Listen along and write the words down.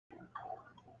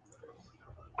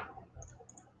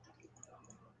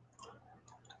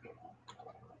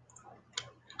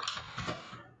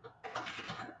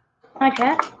Hi,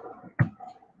 chat.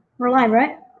 We're live,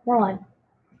 right? We're live.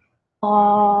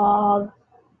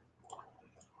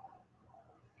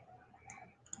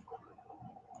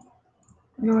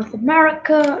 North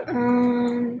America,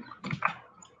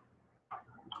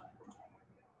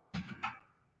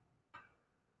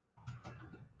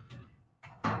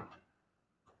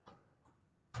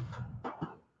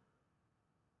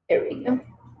 there we go.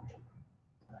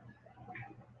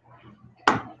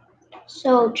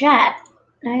 So, chat,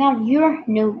 I got a viewer?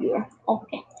 No viewer.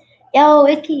 Okay. Yo,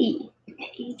 Icky.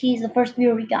 Icky's the first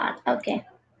viewer we got. Okay.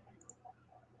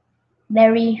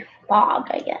 Larry Bog,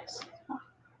 I guess.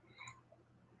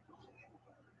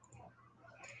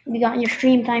 You got your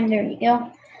stream time. There you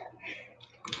go.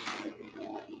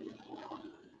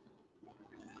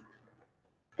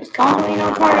 Is Conway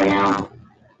not part now?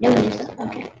 No, he isn't.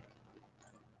 Okay.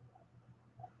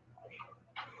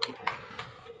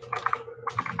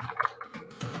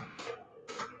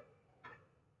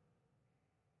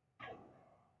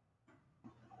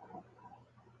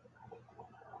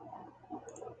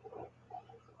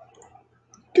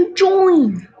 To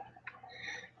join.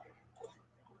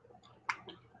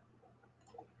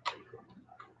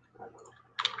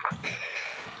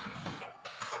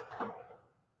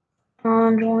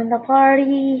 Join the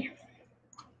party.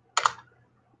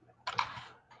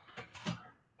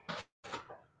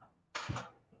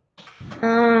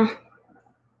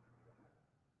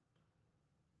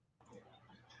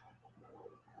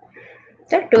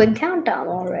 They're doing countdown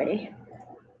already.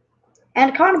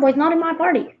 And Conboy's not in my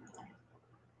party.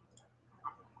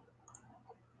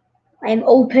 I am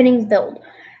opening build.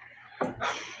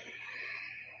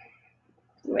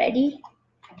 Ready?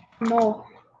 No.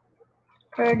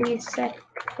 30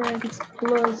 seconds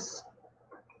plus.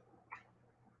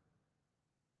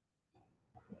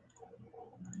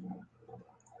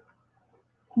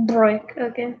 Break,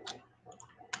 okay.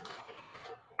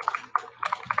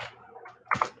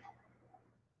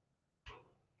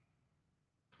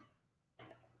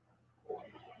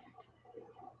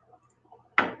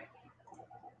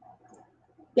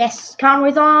 Yes,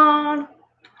 Conway's on.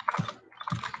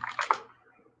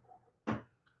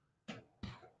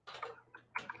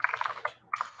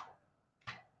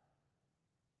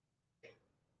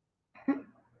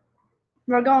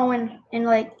 We're going in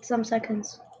like some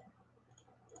seconds.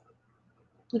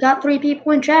 We got 3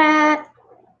 people in chat.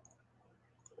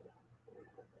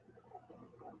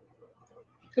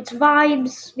 It's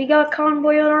vibes. We got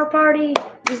Convoy on our party.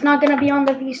 He's not gonna be on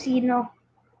the VC, no.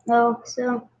 No,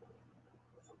 so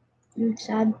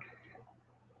sad.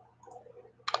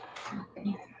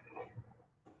 Okay.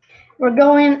 We're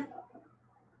going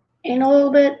in a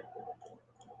little bit,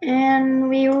 and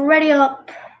we ready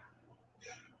up.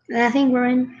 And I think we're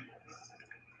in.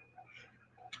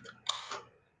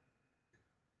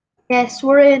 Yes,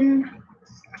 we're in.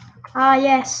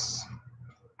 Yes.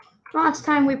 Last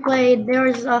time we played, there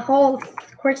was a whole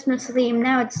Christmas theme.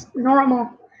 Now it's normal.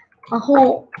 A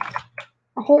whole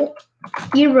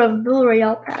era of Blue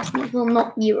Royale passed. Well,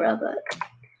 not era, but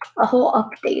a whole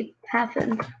update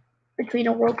happened between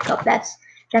a World Cup. That's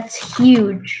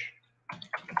huge.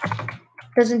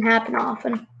 Doesn't happen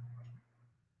often.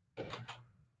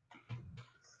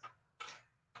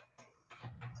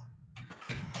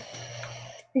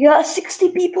 We got 60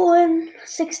 people in.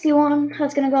 61.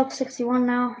 That's gonna go up to 61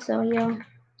 now. So yeah.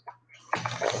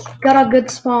 Got a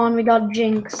good spawn. We got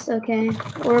Jinx. Okay.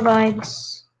 Or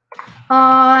vibes.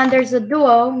 And there's a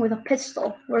duo with a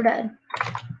pistol. We're dead.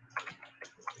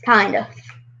 Kinda.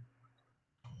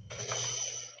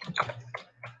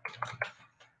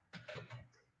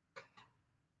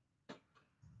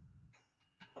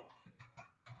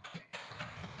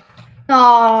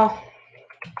 Oh.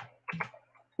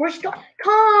 Where's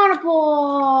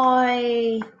Conboy?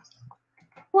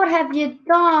 What have you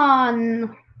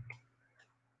done?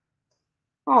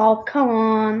 Oh, come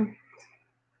on.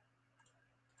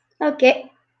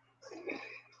 Okay.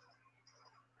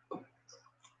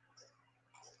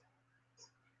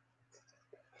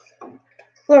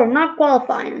 We're not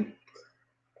qualifying.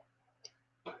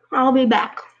 I'll be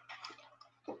back.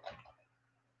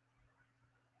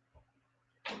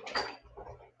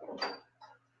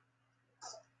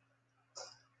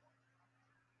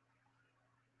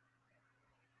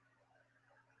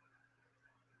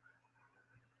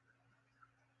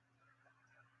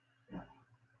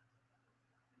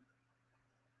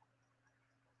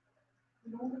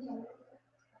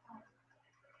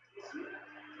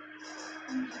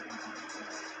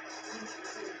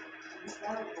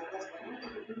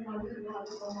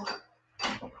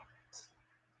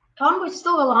 Conboy's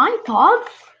still alive, Todd?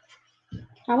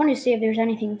 I want to see if there's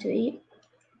anything to eat.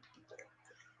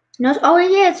 No. Oh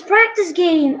yeah, it's practice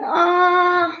game.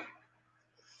 I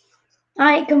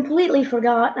completely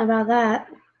forgot about that.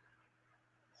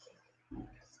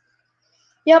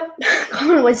 Yep,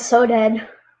 Connor was so dead.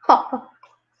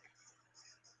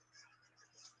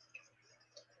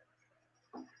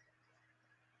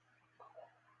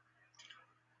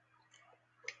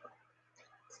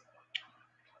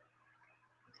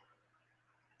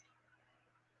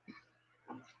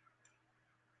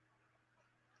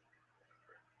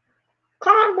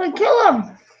 Conboy, kill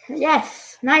him!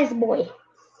 Yes, nice boy.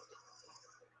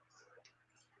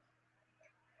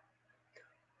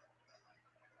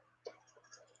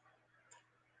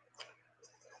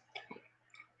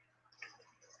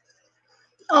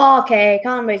 Oh, okay,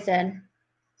 Conboy's dead.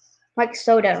 Like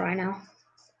so dead right now.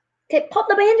 Okay, pop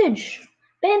the bandage.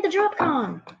 Bandage up,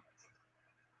 Con.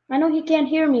 I know he can't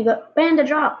hear me, but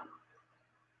bandage up.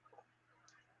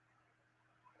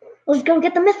 Let's go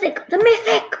get the mythic. The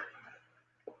mythic!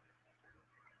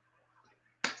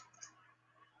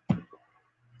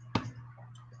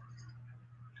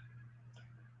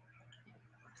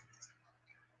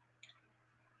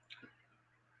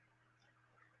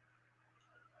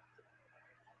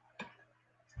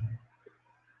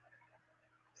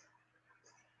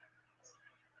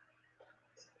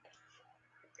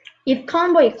 If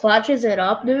Conboy clutches it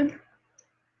up, dude.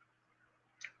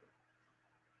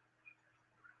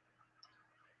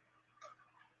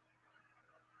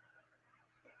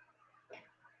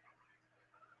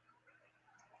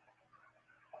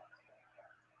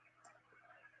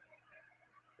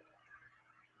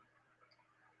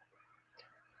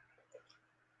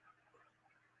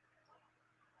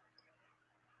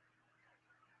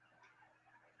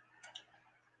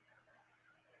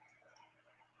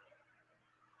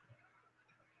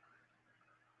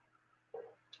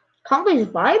 Conboy's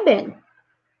vibing.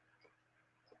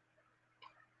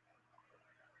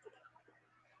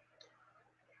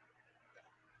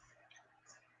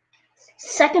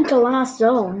 Second to last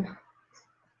zone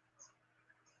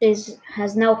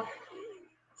has now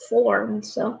formed,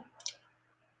 so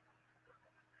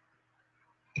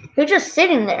you're just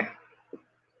sitting there.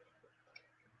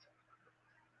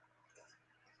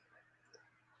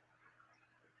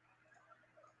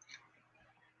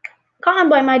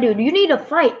 Conboy, my dude, you need to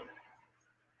fight.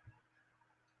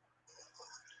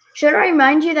 Should I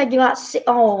remind you that you got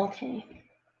oh, okay.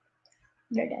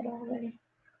 You're dead already.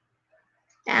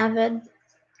 Avid.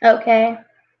 Okay.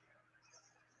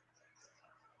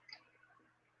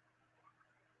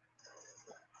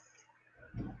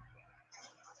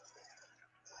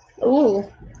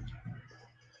 Ooh.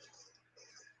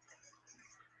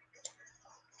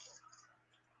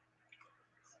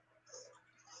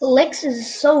 Lix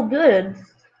is so good.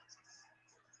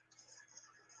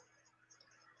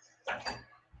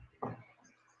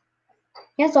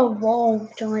 He has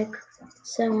evolved like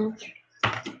so much.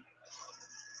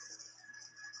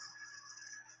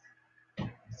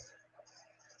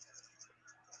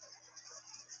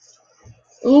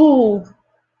 Ooh.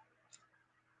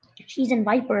 She's in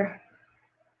Viper.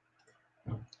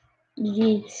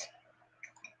 Jeez.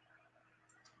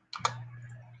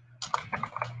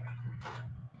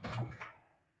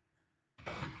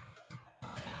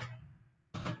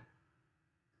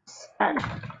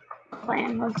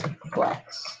 Plan was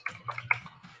flex.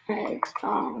 It's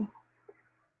can't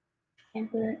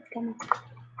do it. Come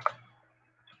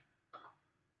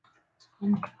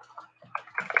on.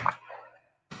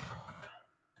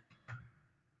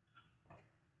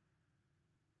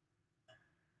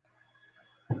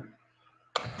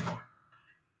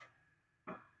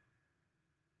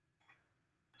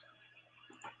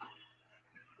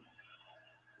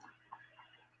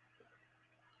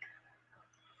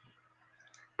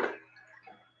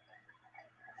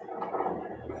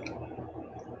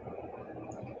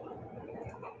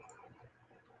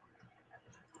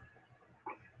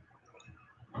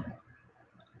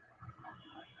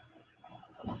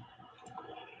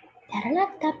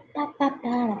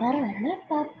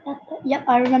 Yep,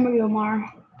 I remember you, Mar.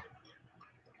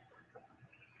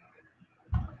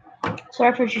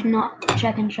 Sorry for just not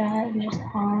checking chat. It's just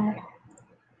hard.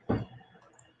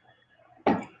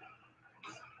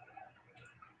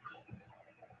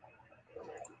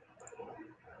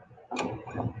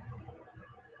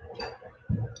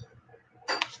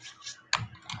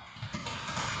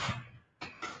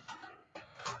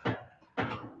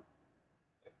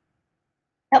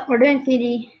 Yep, we're doing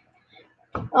CD.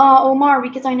 Omar,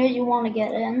 because I know you want to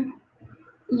get in,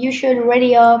 you should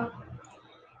ready up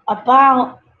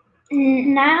about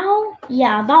now.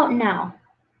 Yeah, about now.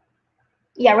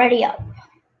 Yeah, ready up.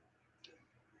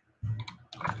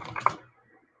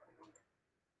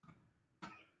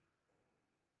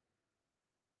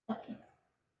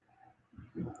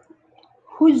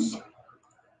 Who's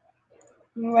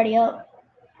ready up?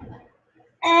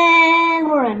 And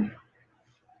we're in.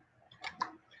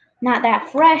 Not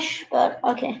that fresh, but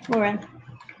okay, we're in.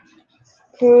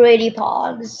 Pretty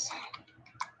pogs.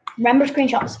 Remember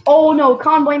screenshots. Oh no,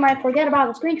 Conboy might forget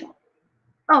about the screenshot.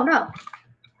 Oh no.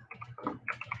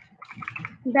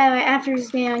 That way, after this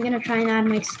game, I'm gonna try and add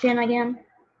my skin again.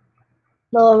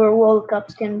 The lower World Cup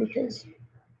skin because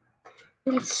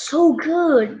it's so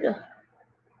good.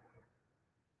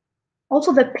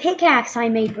 Also, the pickaxe I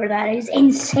made for that is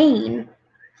insane.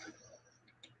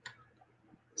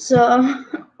 So,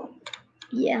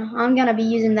 yeah, I'm gonna be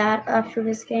using that after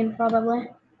this game probably.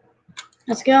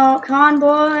 Let's go,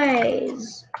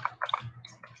 Conboys.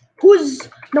 Who's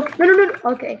no?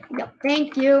 Okay, yeah,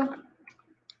 thank you.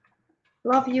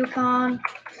 Love you, Con.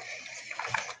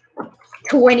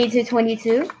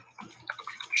 22-22.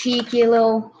 Cheeky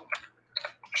little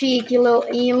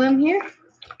Elam here.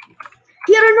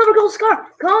 He had another gold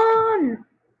scar.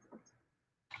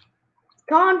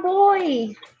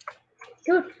 Conboy.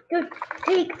 Good.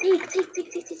 Take.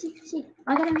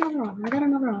 I got another one.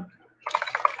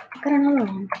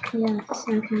 Yes,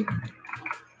 okay.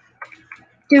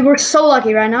 Dude, we're so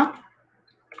lucky right now.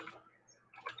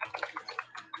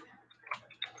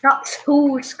 Got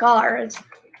 2 scars.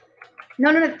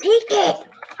 No, take it.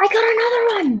 I got another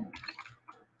one.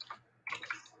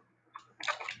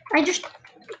 I just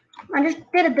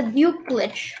did it, the Duke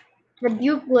glitch. The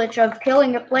Duke glitch of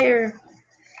killing a player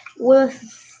who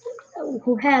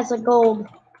has a gold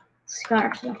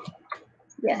scar. So,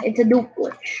 yeah, it's a Duke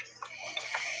glitch.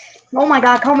 Oh my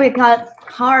god, Conboy got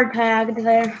hard tagged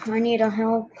there. I need a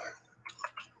help.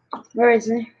 Where is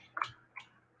he?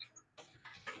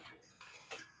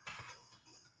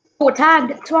 Oh,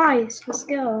 tagged twice. Let's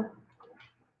go.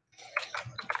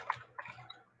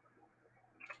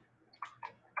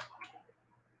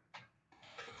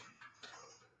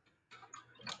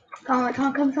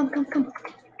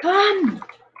 Come!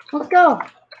 Let's go.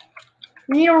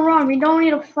 We need to run. We don't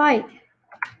need to fight.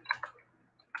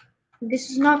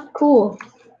 This is not cool.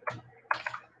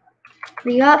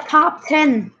 We got top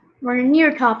 10. We're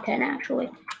near top 10 actually.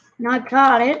 And I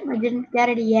got it. I didn't get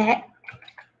it yet.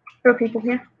 There are people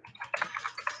here.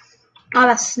 Oh,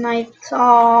 that's sniped.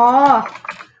 Oh.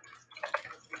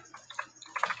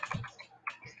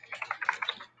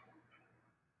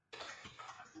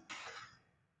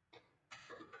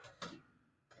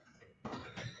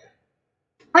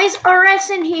 Why is RS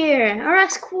in here?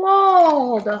 RS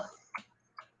qualled.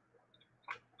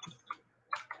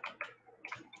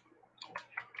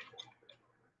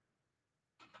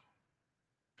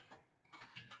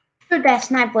 Dude, that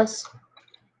snipe was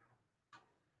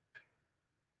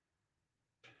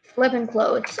flipping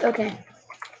clothes. Okay.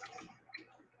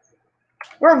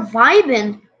 We're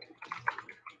vibing.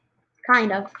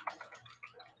 Kind of.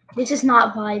 This is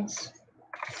not vibes.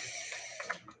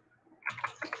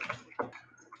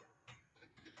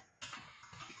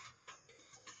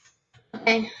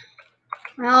 Okay.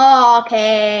 Oh,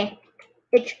 okay.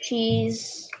 It's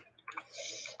cheese.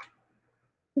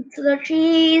 It's the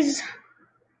cheese.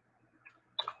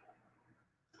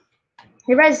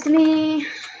 He rezzed me.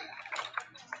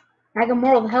 I got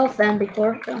more of health than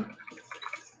before, so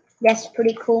that's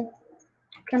pretty cool.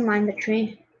 Can mine the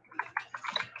tree.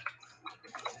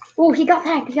 Oh, he got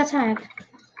tagged.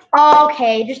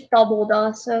 Okay, just doubled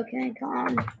us. Okay, come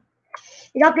on.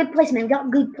 We got good placement.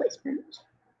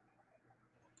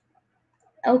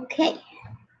 Okay.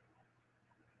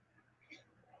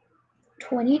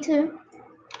 22.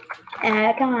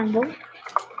 Come on, boy.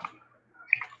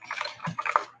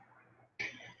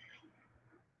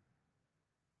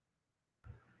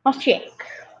 Let's check.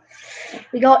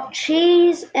 We got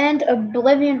Cheese and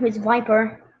Oblivion with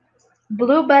Viper.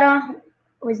 Blue Beta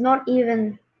was not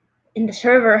even in the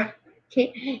server.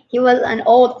 He was an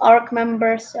old ARC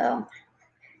member, so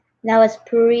that was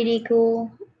pretty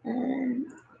cool. And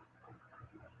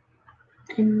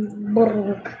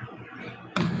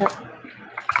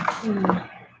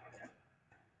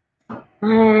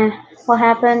what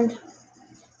happened?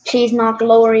 Cheese knocked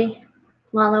Lori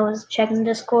while I was checking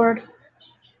Discord.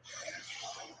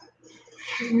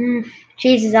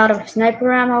 Cheese is out of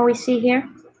sniper ammo we see here.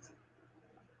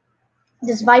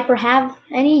 Does Viper have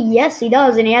any? Yes, he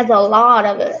does, and he has a lot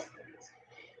of it.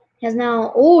 He has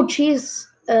now. Oh, Cheese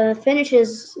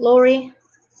finishes Lori.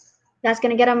 That's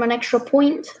gonna get him an extra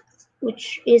point,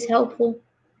 which is helpful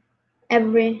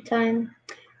every time.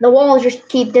 The walls just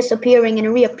keep disappearing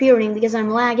and reappearing because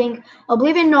I'm lagging.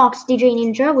 Oblivion knocks DJ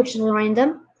Ninja, which is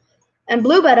random. And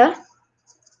Blue Beta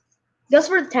goes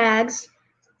for the tags.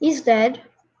 He's dead.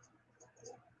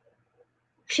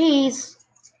 Cheese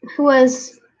who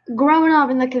has grown up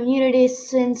in the community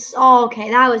since. Oh, okay,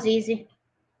 that was easy.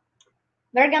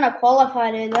 They're gonna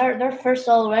qualify, dude. They're first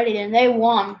already, and they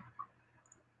won.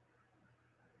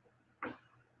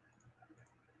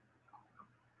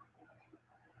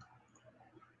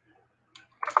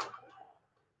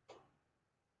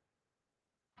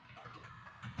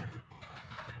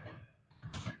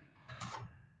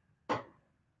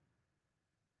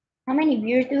 How many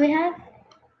viewers do we have?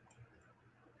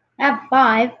 I have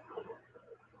 5.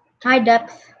 High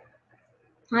depth.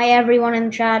 Hi everyone in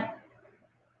the chat.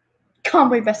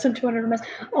 Conboy best on 200 MS.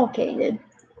 Okay, dude.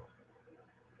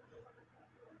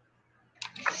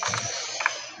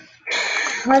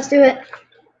 Let's do it.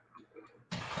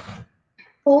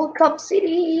 Full Cup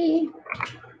City.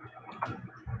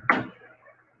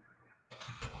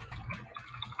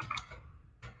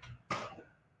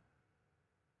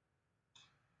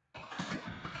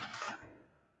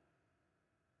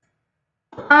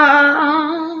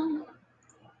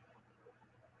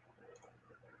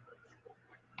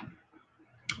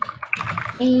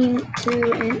 Aim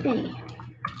to an A.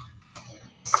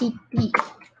 CP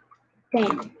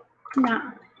 10,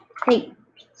 9, 8,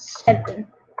 7,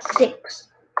 6,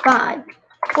 5,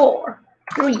 4,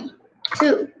 3,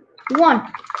 2,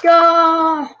 1.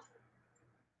 Go!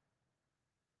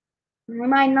 We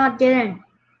might not get in.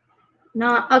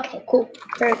 No, okay, cool.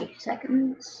 30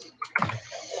 seconds.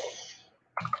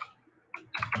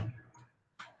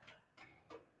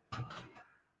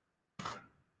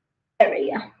 There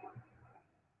we go.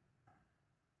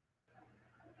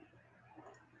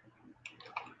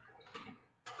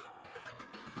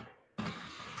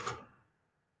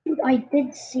 Dude, I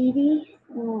did CD.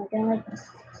 Oh my god.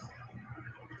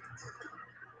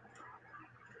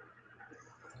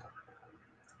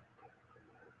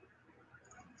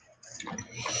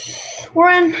 We're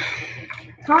in.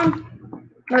 Tom.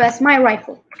 Oh, that's my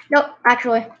rifle. Nope,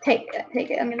 actually, take it.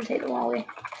 Take it. I'm gonna take the Wally.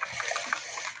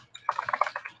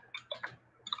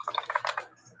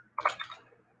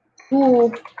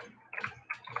 Ooh.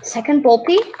 Second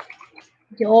bulky.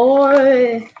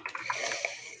 Yo.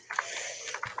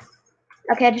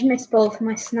 Okay, I just missed both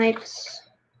my snipes.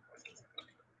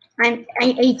 I'm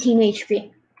 18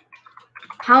 HP.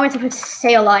 How am I supposed to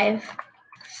stay alive?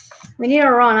 We need to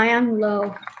run. I am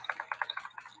low.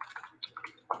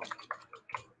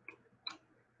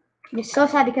 It's so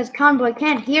sad because Conboy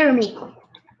can't hear me.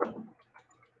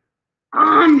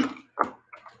 On!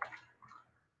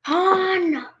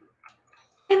 I'm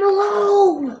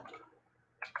low!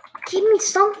 Give me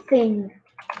something.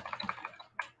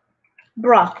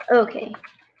 Bruh, okay.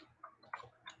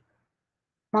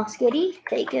 Moskitty,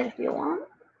 take it if you want.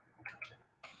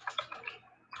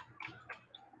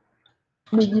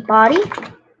 Biggie potty,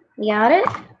 we got it.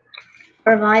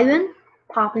 Reviving,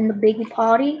 popping the biggie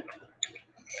potty.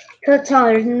 Could tell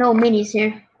there's no minis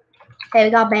here. Hey, we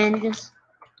got bandages.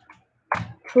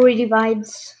 Pretty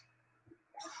vibes.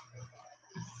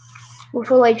 We're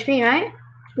full HP, right?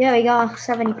 Yeah, we got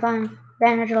 75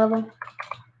 bandage level.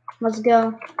 Let's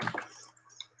go.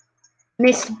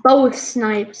 Missed both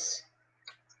snipes.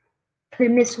 I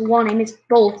missed one, I missed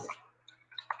both.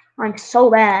 I'm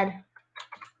so bad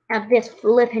at this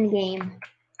flipping game.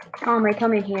 Conboy,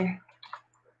 come in here.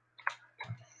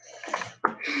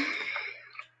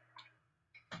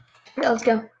 Okay, let's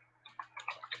go.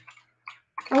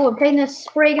 Oh, I'm taking this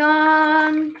spray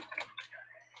gun.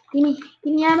 Give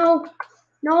me ammo.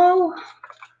 No.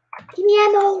 Give me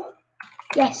ammo.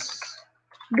 Yes.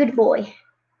 Good boy.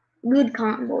 Good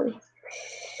Conboy.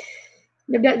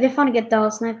 They're fun to get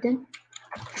double sniped in.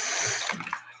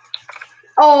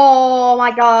 Oh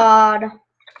my god.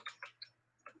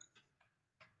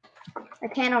 I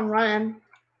can't outrun.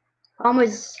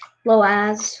 Almost low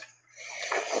as.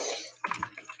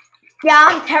 Yeah,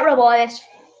 I'm terrible at this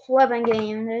flipping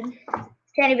game, dude.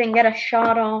 Can't even get a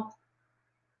shot off.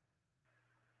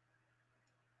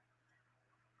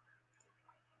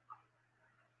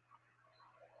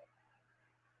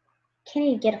 Can't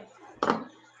even get a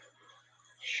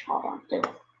shot off, dude.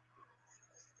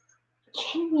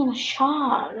 Can't even get a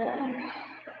shot, dude. Am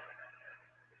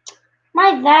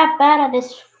I that bad at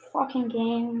this fucking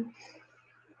game?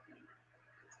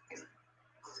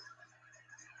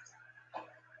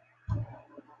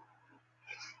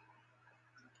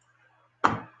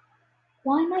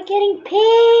 Why am I getting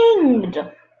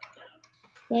pinged?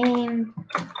 Game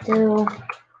 2.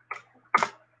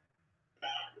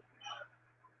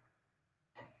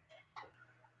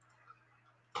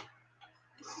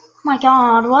 My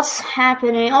god, what's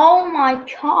happening? Oh my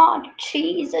god,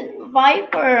 jeez, and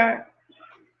Viper.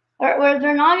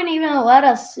 They're not gonna even let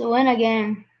us win a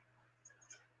game.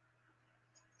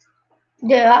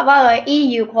 Yeah, by the way,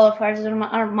 EU qualifiers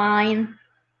are mine.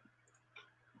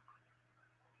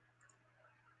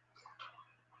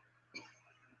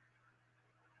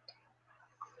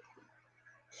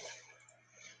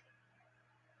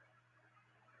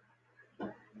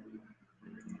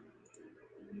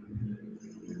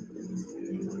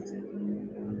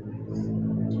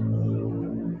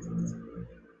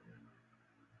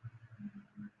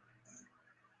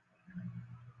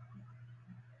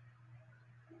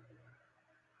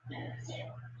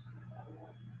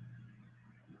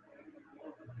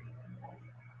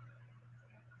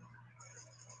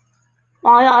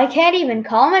 I can't even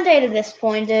commentate at this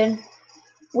point, dude.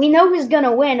 We know who's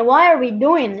gonna win. Why are we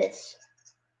doing this?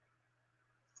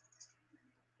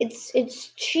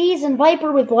 It's Cheese and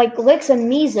Viper with like Licks and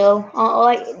Mizo.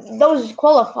 Like those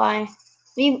qualify.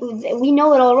 We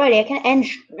know it already. I can end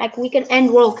we can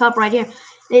end World Cup right here.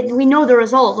 We know the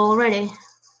result already.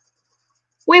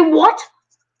 Wait, what?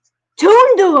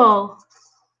 Toon Duo.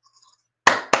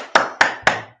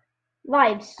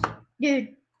 Vibes,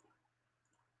 dude.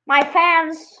 My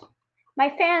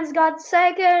fans got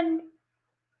second.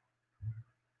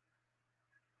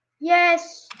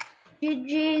 Yes.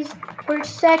 GG's for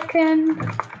second.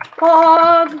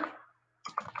 Pog.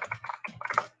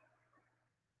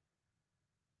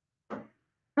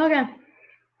 Okay.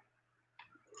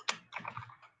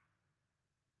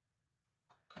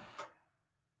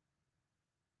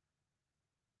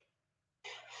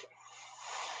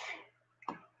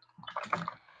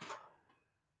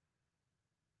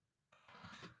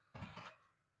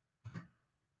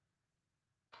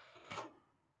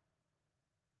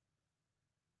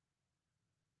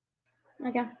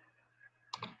 Okay.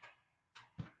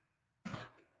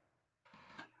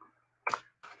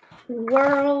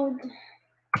 World.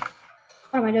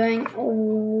 What am I doing?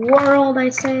 World, I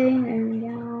say. There we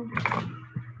go.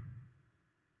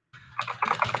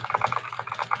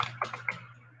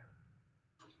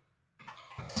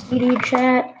 CD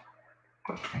chat.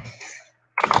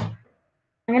 I'm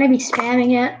gonna be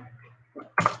spamming it.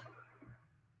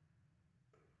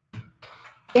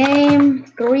 Game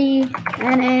 3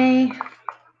 NA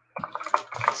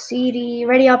CD.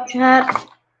 Ready up chat.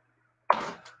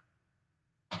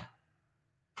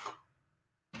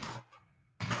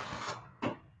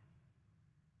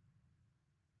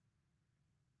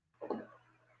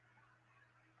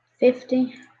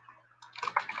 $50.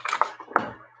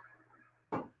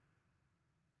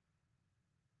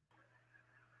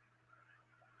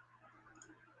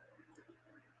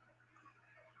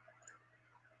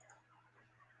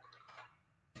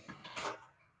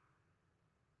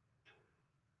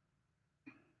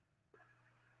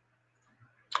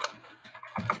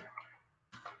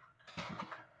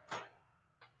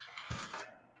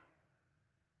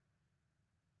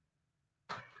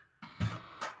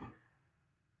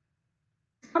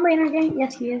 Am I in our game?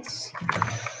 Yes, he is.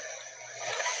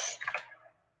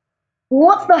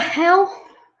 What the hell?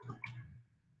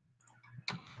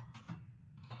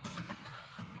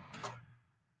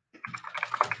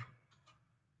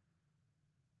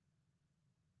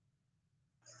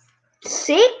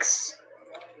 Six?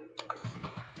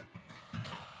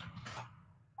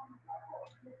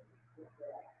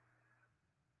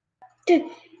 Dude,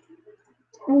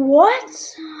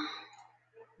 what?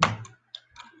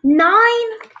 9?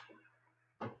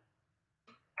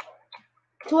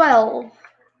 12.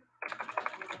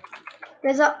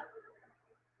 There's a...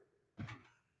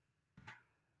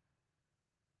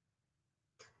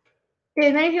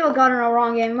 Dude, many people got in a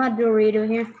wrong game. I'm gonna do a redo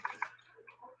here.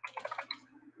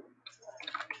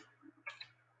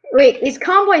 Wait, is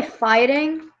Conboy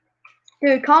fighting?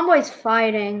 Dude, Conboy's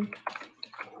fighting.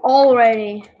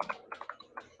 Already.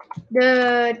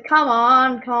 Dude, come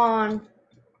on, Con.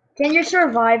 Can you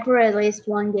survive for at least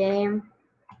one game?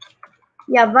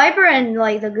 Yeah, Viper and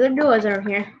like the good duos are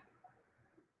here.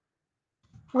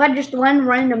 I got just one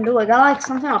random duo. I got like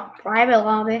some kind of private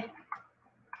lobby.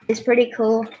 It's pretty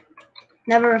cool.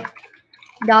 Never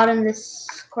gotten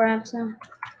this crap, so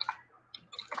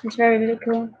it's very, very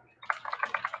cool.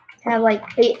 Have like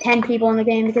 10 people in the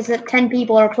game because 10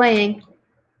 people are playing.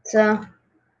 So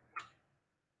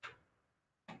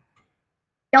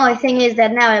the only thing is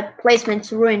that now the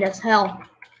placement's ruined as hell.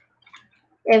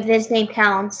 If this game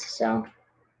counts, so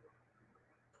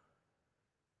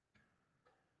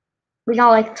we got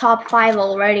like top 5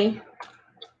 already.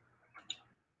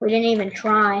 We didn't even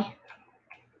try.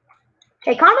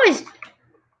 Hey, Convoy's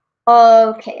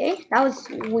okay. That was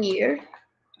weird.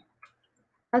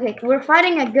 Okay, we're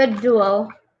fighting a good duo.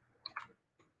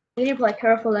 You need to play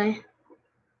carefully.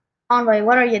 Convoy,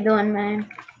 what are you doing, man?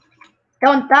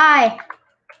 Don't die!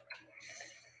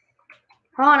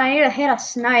 Come on, I need to hit a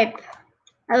snipe.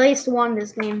 At least one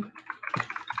this game.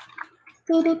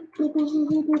 Okay,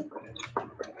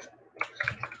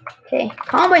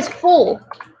 Conboy's full.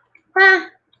 Huh?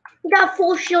 He got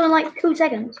full shield in like 2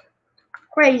 seconds.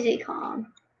 Crazy Con.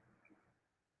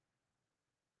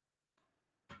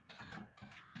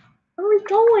 Where are we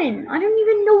going? I don't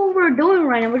even know what we're doing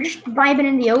right now. We're just vibing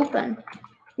in the open.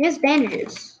 Here's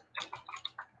bandages.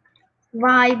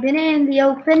 Vibing in the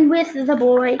open with the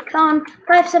boy Con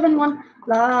 571.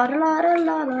 La la la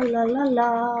la la la la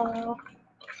la.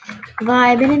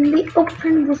 Vibing in the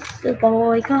open with the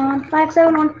boy Con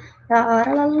 571. La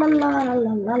la la la la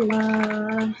la la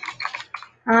la.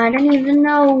 I don't even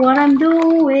know what I'm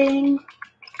doing.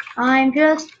 I'm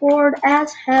just bored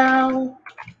as hell.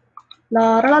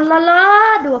 La la la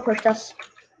la. Do a push us.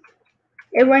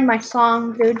 It ruined my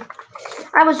song, dude.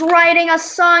 I was writing a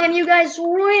song and you guys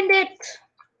ruined it.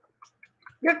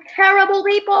 You're terrible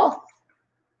people.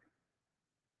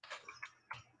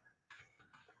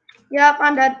 Yep,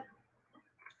 I'm dead.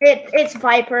 It's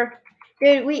Viper.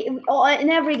 Dude, we in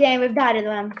every game we've died to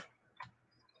them.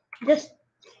 Just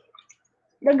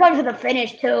they're going to the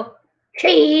finish too.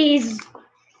 Jeez.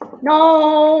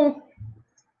 No.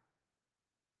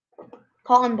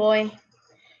 Conboy.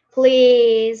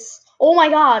 Please. Oh my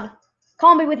god.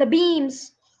 Conboy with the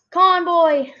beams.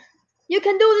 Conboy. You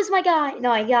can do this, my guy. No,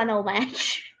 I got no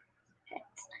match.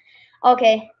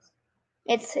 Okay.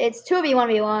 It's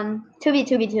 2v1v1.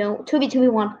 2v2v2.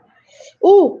 2v2v1.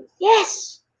 Ooh,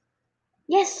 yes.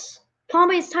 Yes.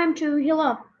 Conboy, it's time to heal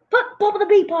up. Pop the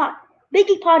big pot.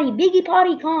 Biggie potty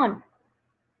con.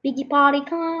 Biggie potty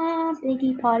con.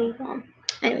 Biggie potty con.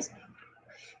 Anyways.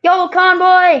 Yo,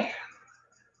 Conboy.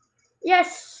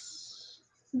 Yes.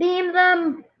 Beam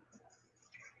them.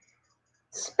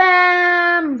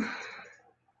 Spam.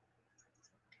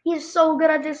 He's so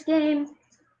good at this game.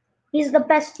 He's the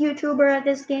best YouTuber at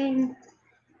this game.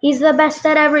 He's the best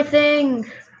at everything.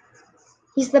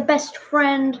 He's the best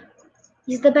friend.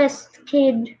 He's the best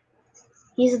kid.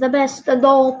 He's the best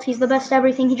adult. He's the best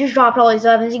everything. He just dropped all his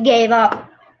weapons. He gave up.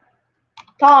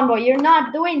 Conboy, you're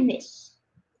not doing this.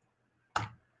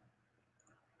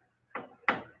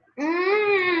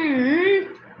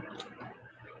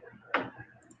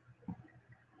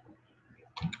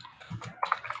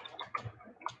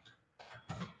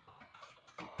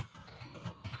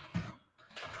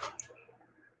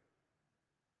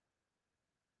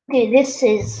 Okay, this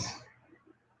is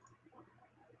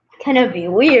gonna be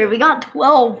weird. We got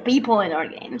 12 people in our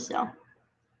game, so.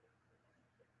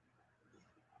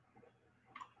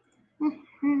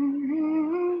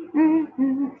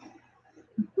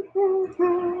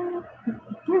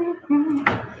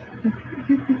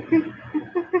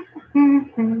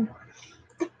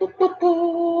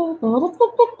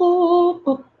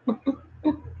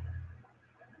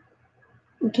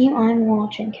 The game I'm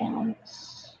watching counts.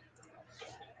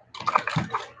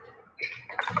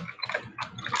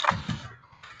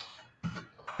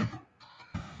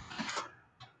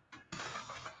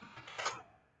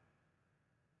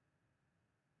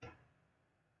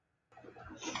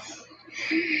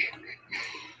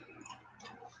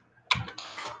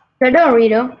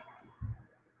 Dorito.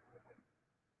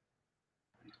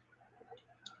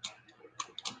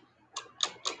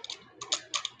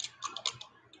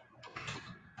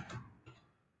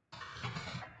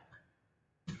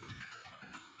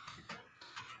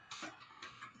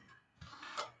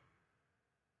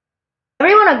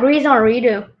 Everyone agrees on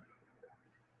redo.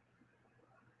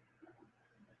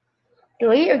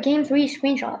 Delete your game 3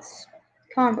 screenshots.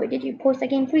 Conboy, did you post a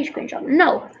game 3 screenshot?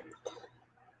 No.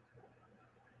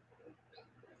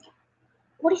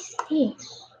 What is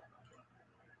this?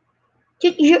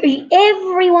 Dude,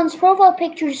 everyone's profile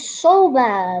picture is so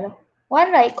bad. Why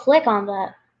did I click on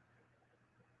that?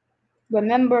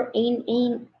 Remember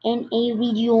in a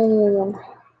region.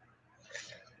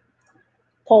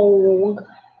 Pog.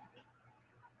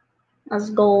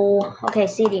 Let's go. Okay,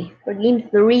 CD. For game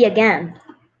 3 again.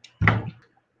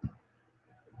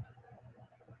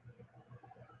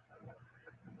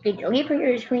 Did you delete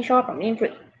your screenshot from game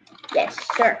 3? Yes,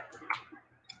 sir.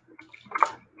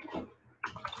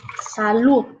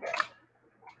 Salute.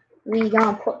 We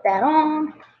gonna put that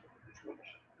on.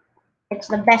 It's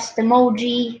the best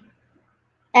emoji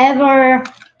ever.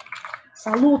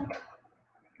 Salute.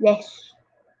 Yes.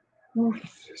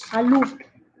 Salute.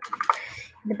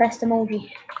 The best emoji.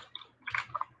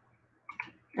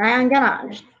 I'm gonna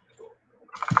just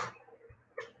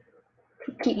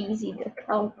make it easy to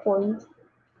count points.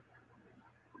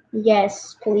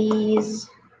 Yes, please.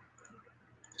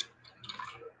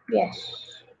 Yes.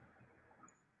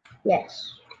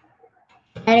 Yes.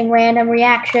 Adding random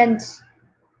reactions.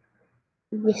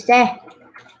 You say?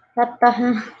 What the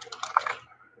hell?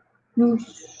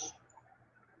 Goose.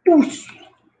 Goose.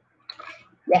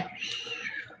 Yeah.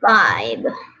 5.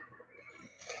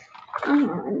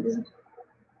 And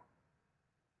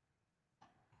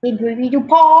we do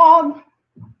pog.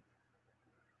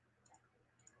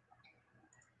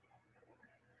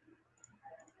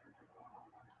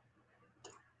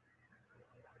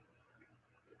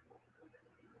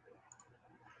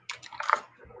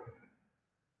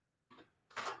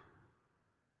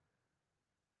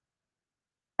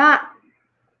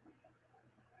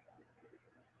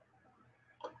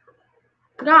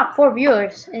 Got 4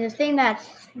 viewers, and the thing that's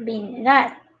being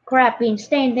that crap being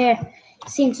staying there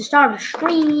seems to start a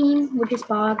stream, which is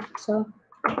pog. So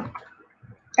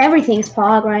everything's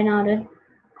pog right now, dude.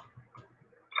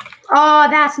 Oh,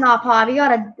 that's not pog. We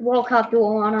got a World Cup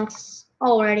duel on us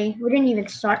already. We didn't even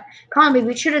start. Conboy,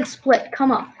 we shouldn't split.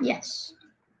 Come up. Yes.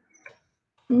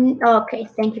 Okay,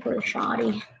 thank you for the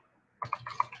shoddy.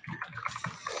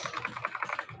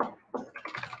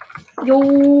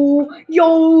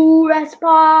 Yo, that's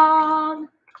pog.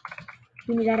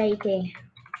 Give me that AK.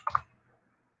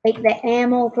 Take the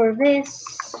ammo for this.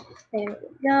 There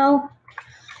we go.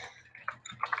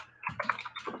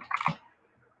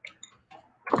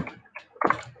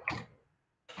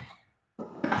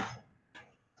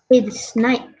 Hey, the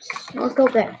snipes. Let's go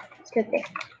there. Let's go there.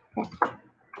 Okay.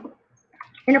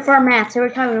 In it for our mats.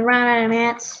 Every time we run out of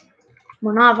mats,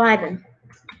 we're not vibing.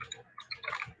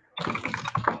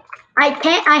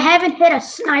 I haven't hit a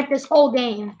snipe this whole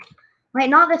game. Right,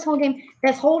 not this whole game.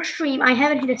 This whole stream, I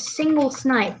haven't hit a single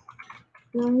snipe.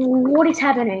 What is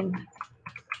happening?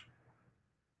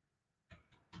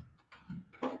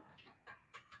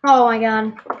 Oh my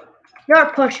god.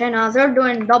 They're pushing us. They're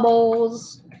doing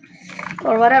doubles.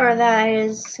 Or whatever that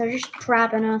is. They're just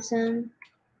trapping us in.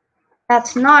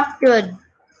 That's not good.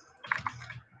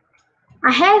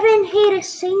 I haven't hit a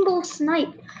single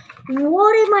snipe.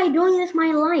 What am I doing with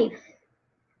my life?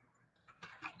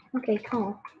 Okay, come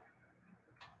on.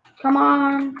 Come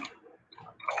on.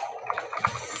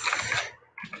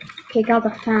 Okay, got the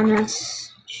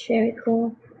FAMAS. Very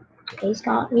cool. Okay, he's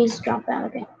dropped that.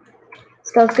 Okay.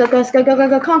 Let's go.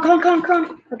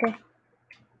 Con. Okay.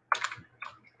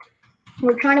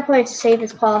 We're trying to play as safe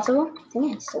as possible. I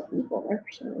think it's still people there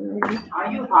for some reason.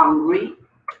 Are you hungry?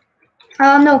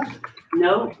 No.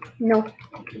 No? No.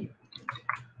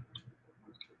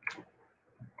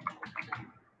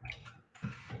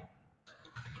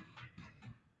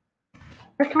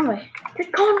 Where's Conboy?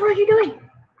 What are you doing?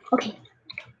 Okay.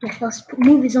 Yeah, let's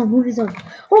move his zone.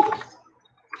 Oh!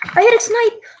 I hit a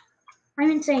snipe!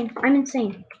 I'm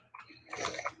insane.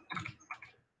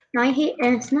 I hit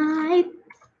a snipe.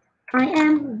 I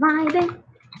am vibing.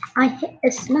 I hit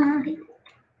a snipe.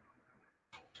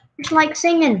 Just like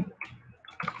singing.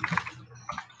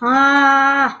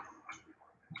 Ah!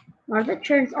 Are the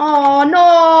turns? Oh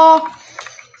no!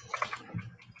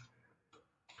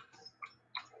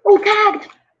 Oh, tagged!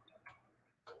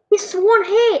 It's one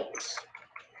hit!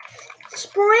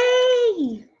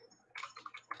 Spray!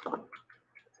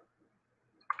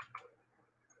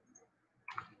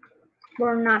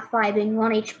 We're not vibing.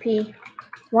 1 HP.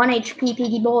 1 HP,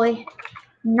 piggy boy.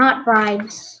 Not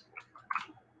vibes.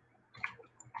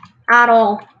 At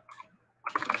all.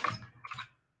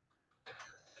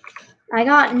 I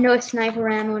got no sniper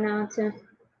ammo now to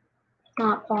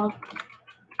not fall.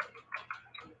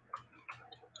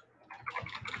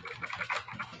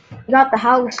 We got the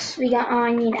house. We got. Oh,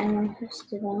 I need ammo. Let's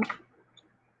do that.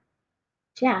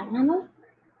 Yeah, ammo?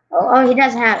 Oh, he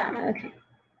doesn't have ammo. Okay.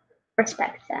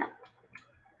 Respect that.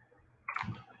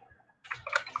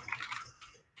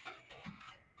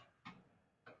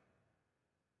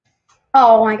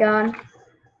 Oh my god.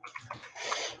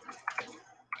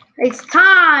 It's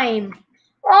time!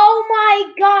 Oh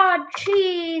my god,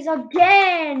 jeez,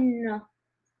 again!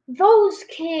 Those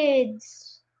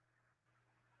kids!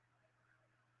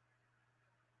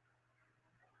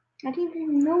 I didn't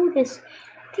even know this.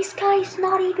 This guy's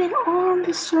not even on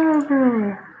the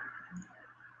server.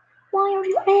 Why are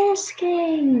you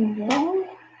asking? Bro?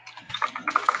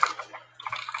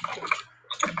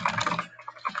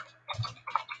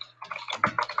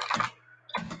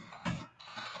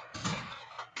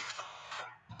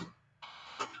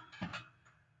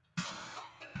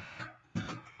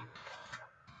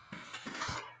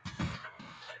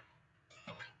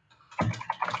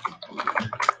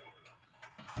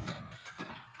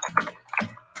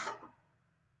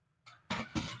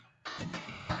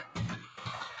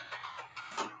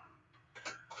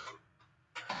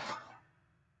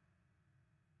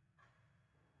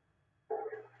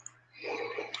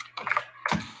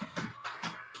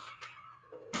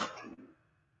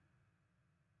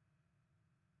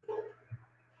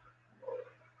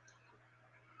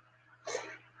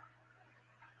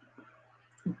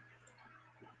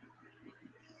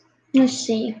 Let's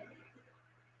see.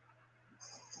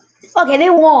 Okay, they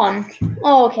won.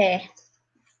 Oh, okay.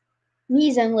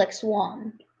 Knees and licks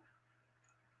won.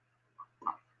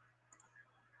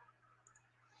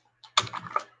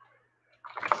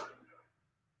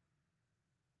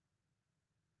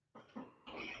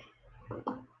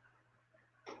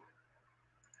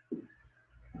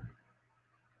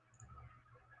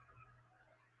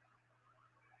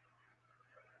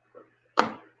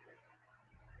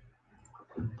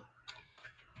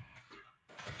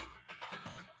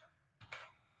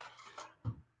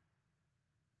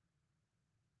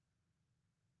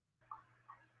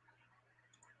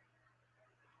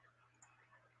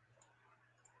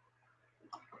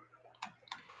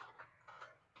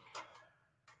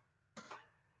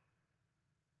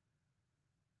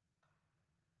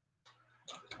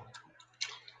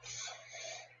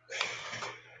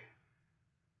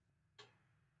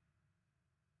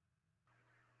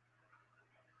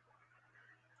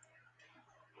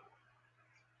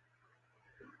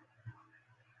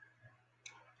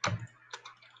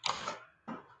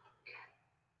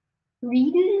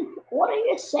 Read it? What are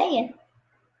you saying?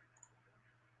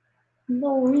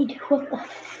 No read. What the?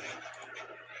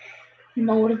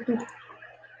 No read.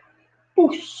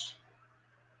 Push.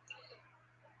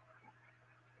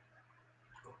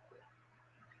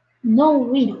 No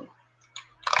read.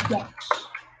 Yes.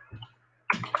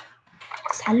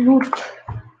 Salute.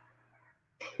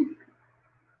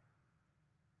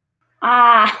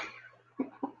 Ah.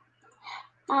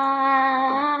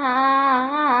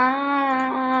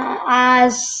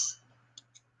 As.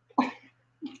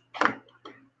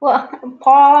 What?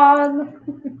 Pog.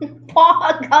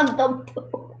 Pog on the.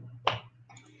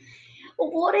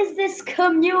 What is this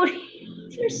community?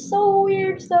 They're so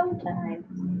weird sometimes.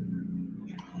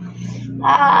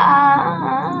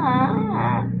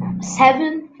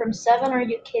 7 from 7? Are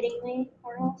you kidding me?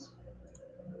 Or else?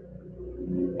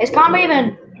 Is Conboy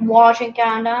even watching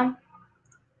Countdown?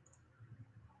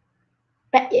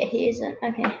 Bet yeah, he isn't.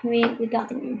 Okay, we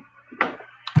got him.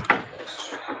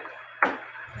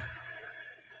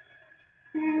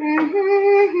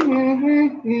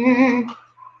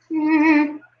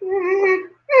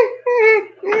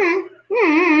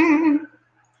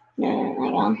 No,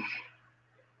 hang on.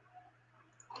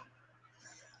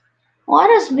 Why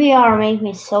does VR make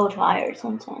me so tired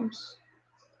sometimes?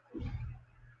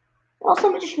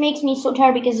 Also, it just makes me so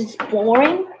tired because it's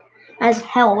boring as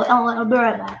hell. I'll be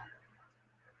right back.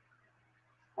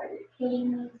 Are you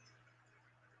kidding me?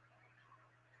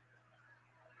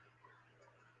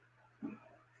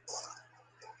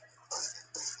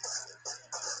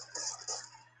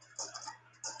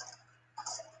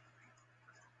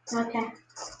 Okay,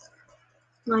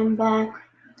 I'm back.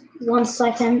 1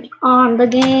 second on the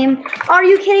game. Are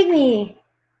you kidding me?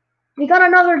 We got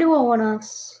another duo on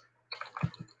us.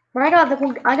 But I got the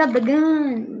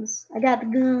guns. I got the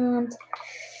guns.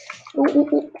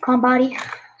 Ooh, come body.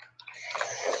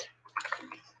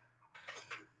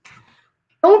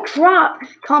 Don't drop.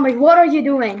 Conboy, what are you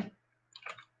doing?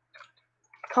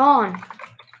 Con.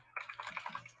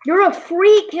 You're a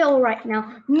free kill right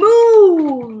now.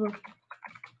 Move.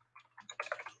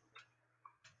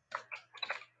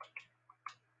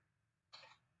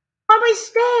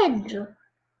 Conboy's dead.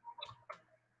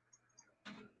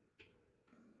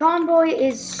 Conboy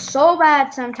is so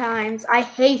bad sometimes. I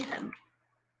hate him.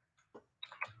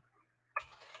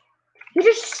 You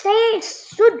just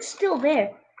stood still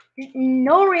there.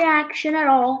 No reaction at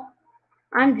all.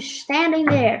 I'm just standing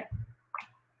there.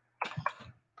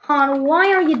 Con,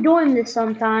 why are you doing this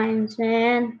sometimes,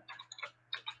 man?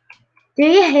 Do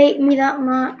you hate me that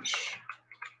much?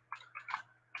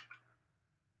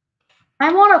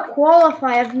 I want to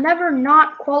qualify. I've never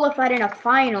not qualified in a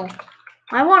final.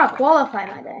 I want to qualify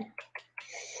my day.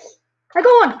 I go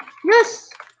on. Yes.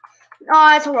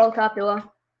 Oh, it's a World Cup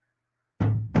duo.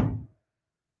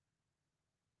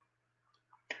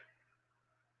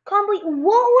 Conboy,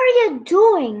 what were you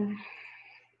doing?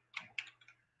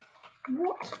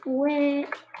 What were you?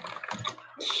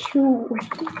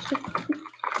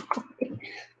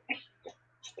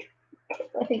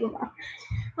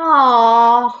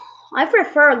 Oh, I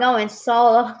prefer going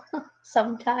solo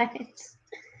sometimes.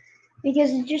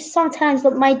 Because just sometimes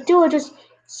what might do is just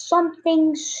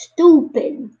something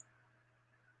stupid.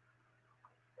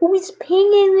 Who is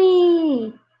pinging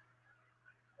me?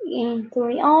 And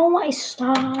 3. Oh my,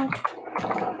 stop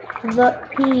the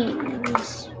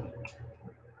pings.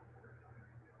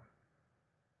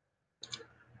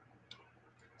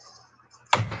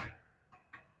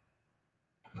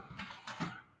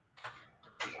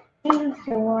 Ping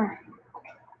 4.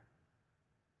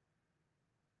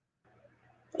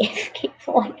 FK4.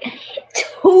 for like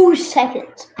 2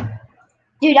 seconds.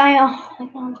 Dude, I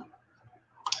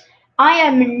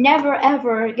am never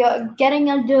ever getting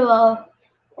a duo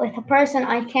with a person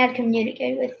I can't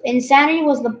communicate with. Insanity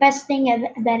was the best thing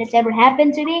that has ever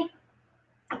happened to me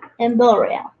in Battle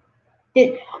Royale.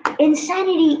 Dude,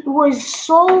 Insanity was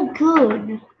so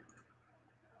good.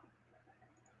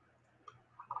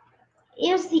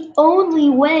 It was the only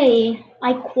way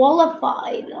I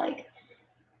qualified. Like,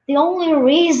 the only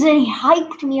reason he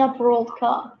hyped me up for World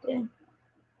Cup. Dude.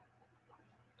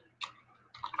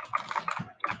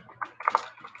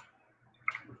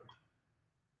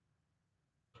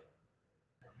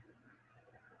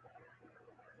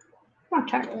 I'm not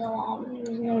turning it on.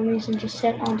 There's no reason to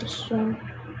sit on the stream.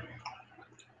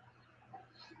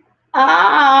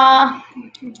 Ah.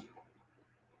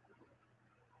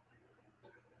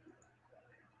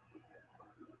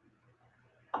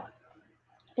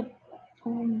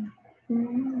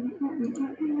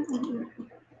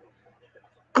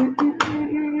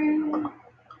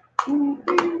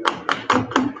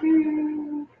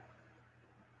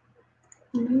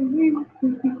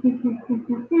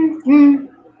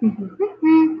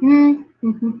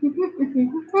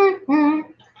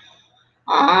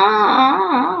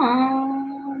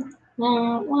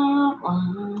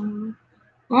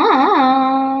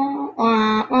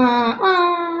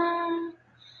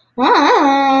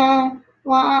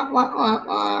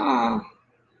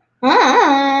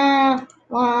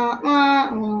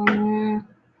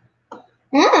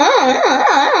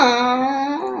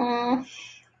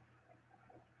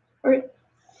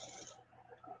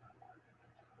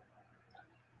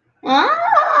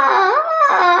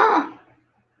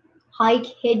 Hi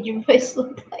kid, your voice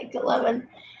looks like 11.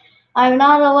 I'm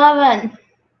not 11.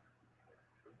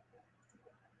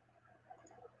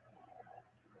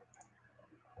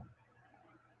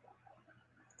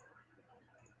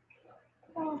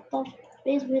 What the f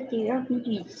is with the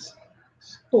RPGs?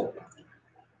 Stop.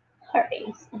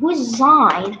 Hurry. Who's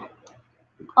Zide?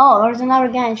 Oh, there's another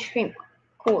guy in stream.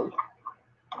 Cool.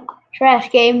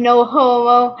 Trash game, no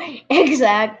homo.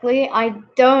 Exactly. I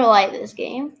don't like this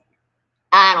game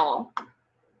at all.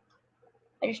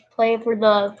 I just play it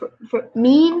for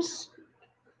memes.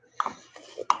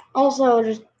 Also,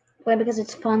 just play because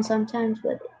it's fun sometimes,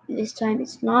 but this time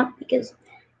it's not because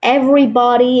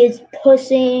everybody is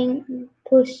pushing.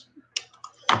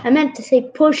 I meant to say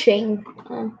pushing.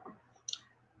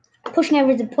 Pushing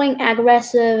everything, playing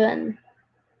aggressive and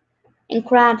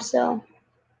crap. So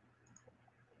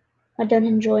I don't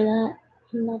enjoy that.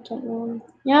 I'm not that one.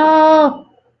 No.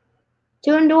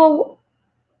 2 and duo.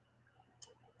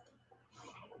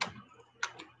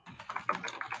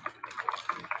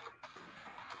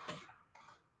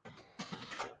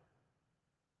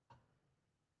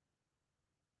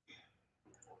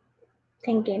 I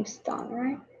think game's done,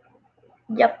 right?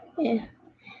 Yep. Yeah.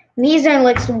 These are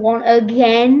like one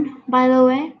again, by the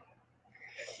way.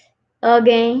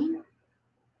 Again.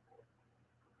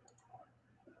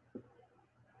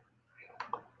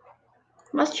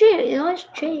 Let's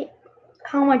check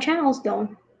how my channel's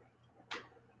going.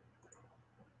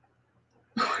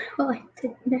 Well, I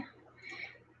did now.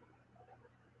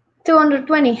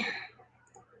 220.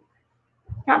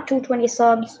 Not 220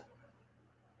 subs.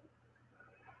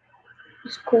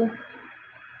 It's cool.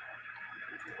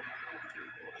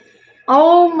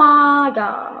 Oh my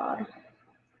god.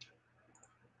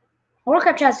 World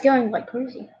Cup chat's going like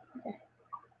crazy. Okay.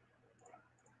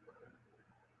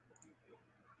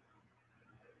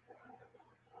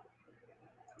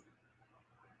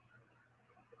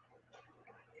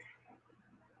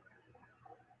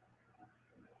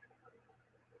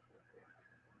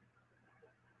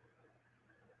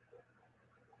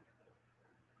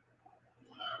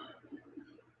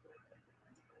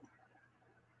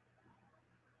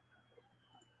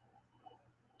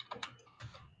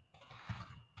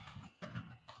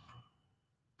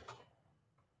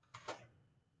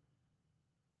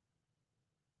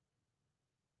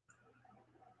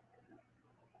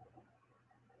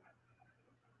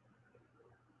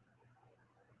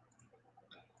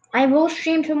 I will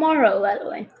stream tomorrow, by the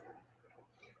way.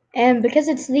 And because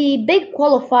it's the big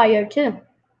qualifier, too.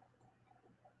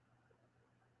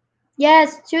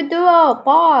 Yes, 2 duo,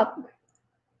 Pog.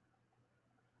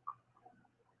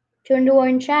 2 duo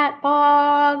in chat,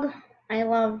 Pog. I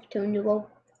love 2 duo.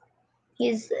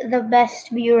 He's the best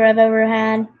viewer I've ever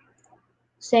had.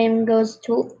 Same goes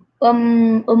to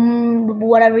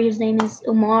whatever his name is,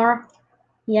 Umar.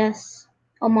 Yes,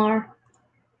 Omar.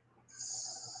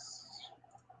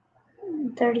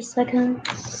 30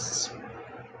 seconds.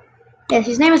 Yes,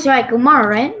 his name is like Umar,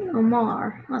 right?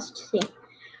 Umar. Let's see.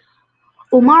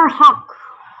 Umar Haq.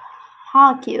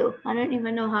 Haku. I don't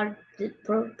even know how to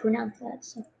pronounce that.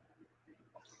 So.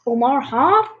 Omar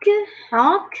Hawk?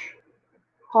 Hawk?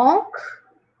 Hawk?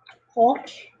 Hawk?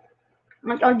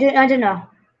 I don't know.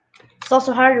 It's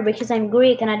also harder because I'm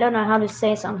Greek and I don't know how to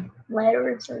say some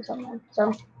letters or something.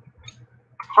 So,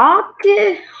 Hawk?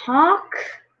 Hawk?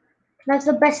 That's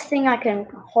the best thing I can.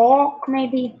 Hawk,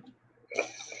 maybe?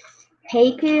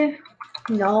 Hake?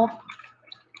 No.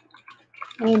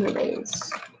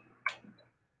 Anyways.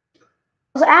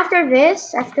 So after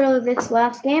this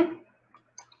last game,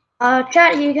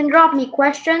 chat, you can drop me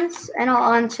questions and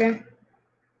I'll answer.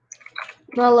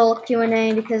 A little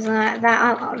Q&A because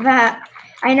that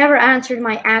I never answered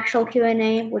my actual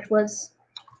Q&A, which was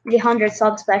the 100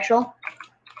 sub special.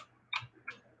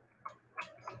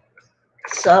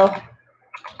 So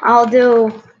I'll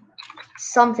do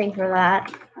something for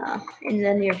that in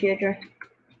the near future.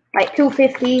 Like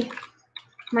 250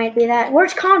 might be that.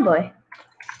 Where's Conboy?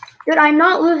 Dude, I'm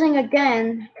not losing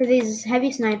again because these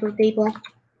heavy sniper people.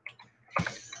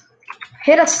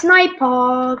 Hit a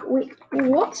sniper. Wait,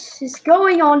 what is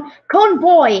going on?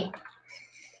 Conboy!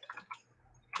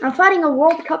 I'm fighting a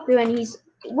World Cup dude and he's...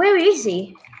 Where is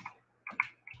he?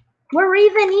 Where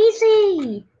even is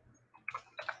he?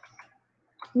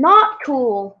 Not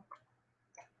cool.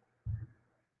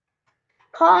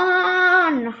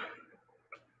 Con!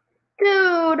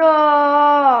 Dude!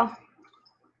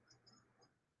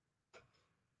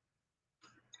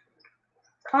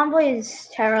 Convoy is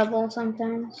terrible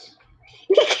sometimes.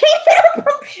 He came in a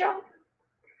pump shot.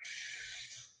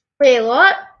 Wait,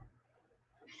 what?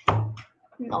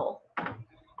 No.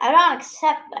 I don't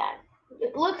accept that.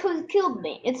 Look who killed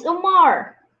me. It's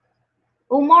Omar.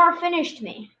 Omar finished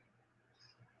me.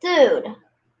 Dude.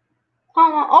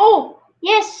 Come on. Oh!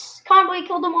 Yes! Convoy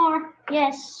killed Omar.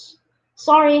 Yes.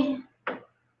 Sorry.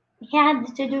 He had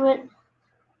to do it.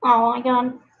 Oh my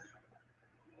god.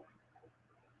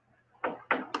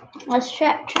 Let's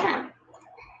check chat.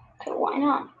 Okay, why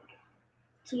not?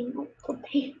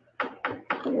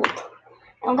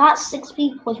 I've got 6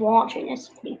 people watching. It's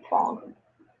pretty fun.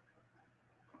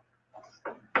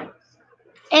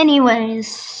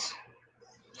 Anyways,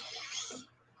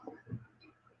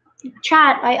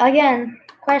 chat. Again,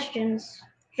 questions.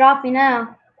 Drop me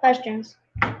now. Questions.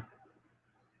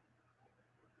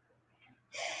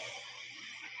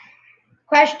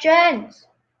 Questions.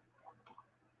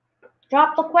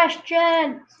 Drop the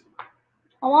questions.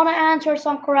 I want to answer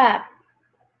some crap.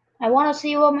 I want to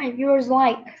see what my viewers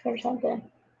like or something.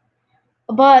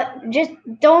 But just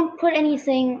don't put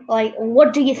anything like,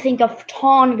 what do you think of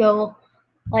Tongo?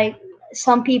 Like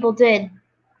some people did.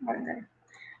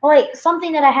 Like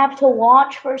something that I have to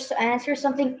watch first to answer,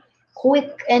 something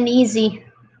quick and easy.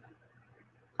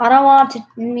 I don't want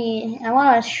I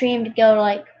want a stream to go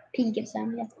like peak and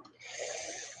something. Yeah.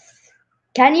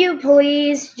 Can you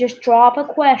please just drop a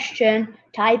question,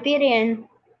 type it in,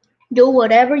 do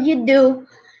whatever you do,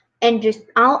 and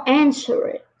I'll answer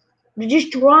it.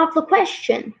 Just drop the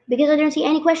question because I don't see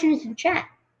any questions in the chat.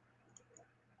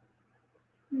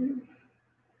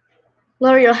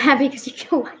 Laura, you're happy because you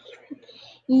killed me.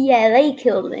 Yeah, they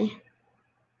killed me.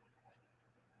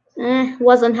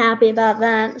 Wasn't happy about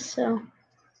that, so.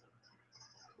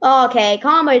 Okay,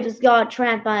 Conboy just got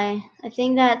trapped by, I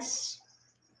think that's...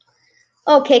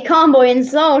 Okay, Conboy in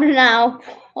zone now.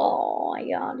 Oh my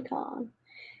god, Con.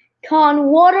 Con,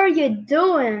 what are you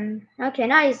doing? Okay,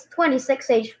 now he's 26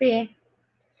 HP.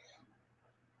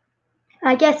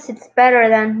 I guess it's better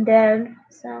than dead,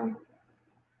 so.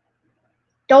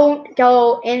 Don't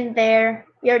go in there.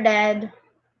 You're dead.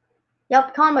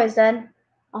 Yep, Conboy's dead.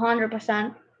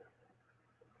 100%.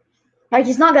 Like,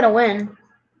 he's not gonna win.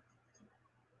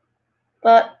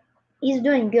 But he's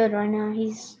doing good right now.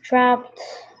 He's trapped.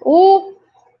 Ooh.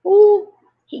 Ooh.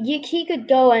 He could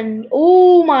go and...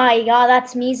 Oh my god,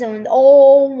 that's Mizo in there.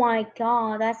 Oh my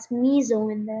god, that's Mizo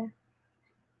in there.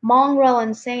 Mongrel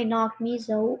and Say knocked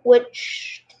Mizo,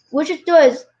 which it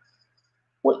does.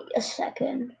 Wait a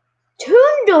second.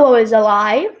 Toonduo is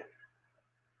alive.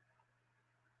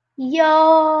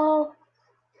 Yo.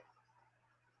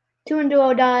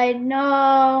 Toonduo died.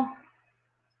 No.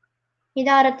 He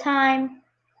died of time.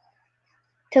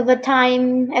 To the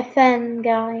time FN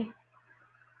guy.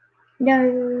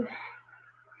 No.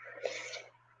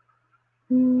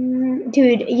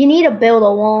 Dude, you need to build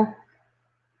a wall.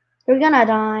 You're gonna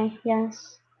die,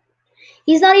 yes.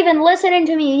 He's not even listening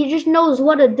to me. He just knows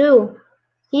what to do.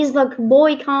 He's like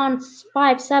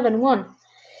BoyCon571.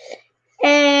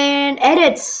 And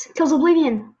edits. Kills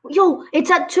Oblivion. Yo, it's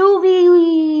at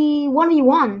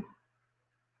 2v1v1.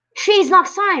 Cheese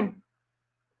knocks time.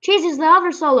 Cheese is the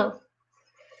other solo.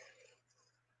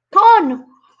 Con!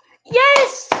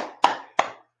 Yes!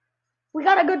 We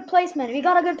got a good placement. We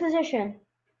got a good position.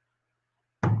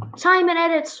 Time and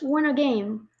edits win a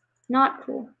game. Not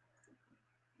cool.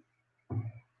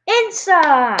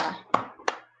 Insa!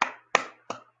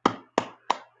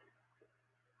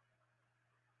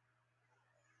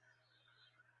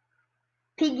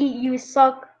 Piggy, you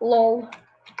suck, lol.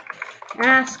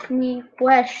 Ask me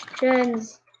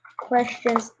questions.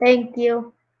 Questions, thank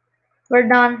you. We're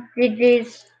done.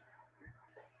 GG's.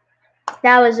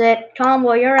 That was it.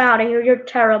 Conboy, you're out of here. You're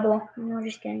terrible. No,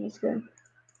 just kidding. He's good.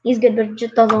 He's good, but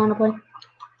just doesn't want to play.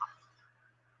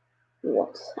 1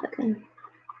 second.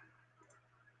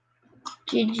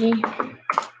 GG.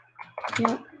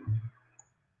 Yep.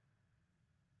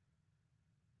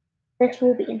 This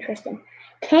will be interesting.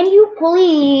 Can you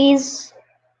please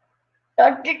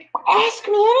ask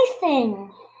me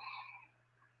anything?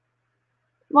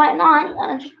 Why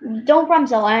not? Don't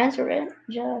promise I'll answer it.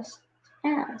 Just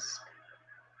ask.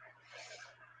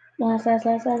 Last.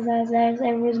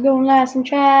 Everyone's going last in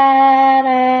chat,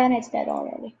 and it's dead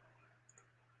already.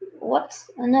 What?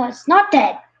 No, it's not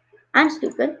dead. I'm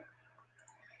stupid.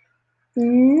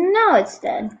 No, it's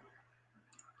dead.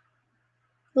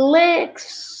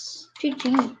 Licks.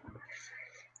 GG.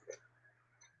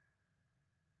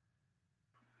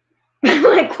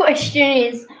 My question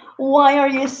is, why are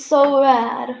you so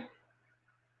bad?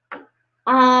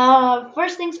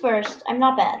 First things first, I'm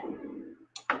not bad.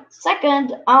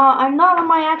 Second, I'm not on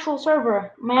my actual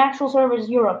server. My actual server is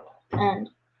Europe, and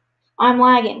I'm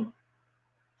lagging.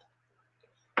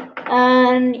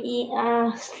 And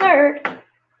third,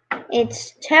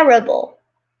 it's terrible.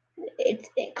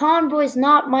 Convoy is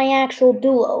not my actual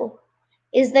duo.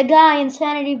 Is the guy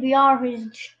Insanity VR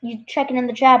who's checking in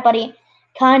the chat, but he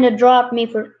kind of dropped me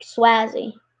for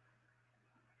Swazzy.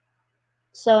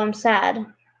 So I'm sad.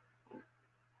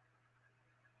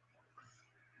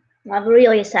 I'm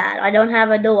really sad. I don't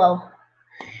have a duo.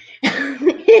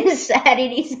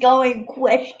 Insanity's going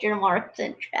question marks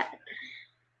in chat.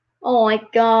 Oh my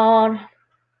god.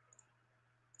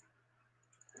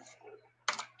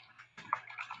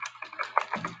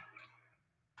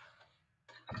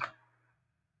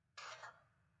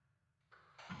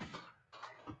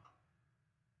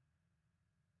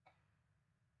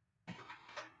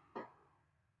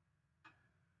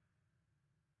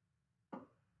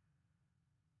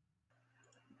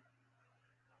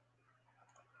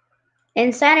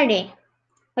 Insanity.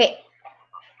 Wait.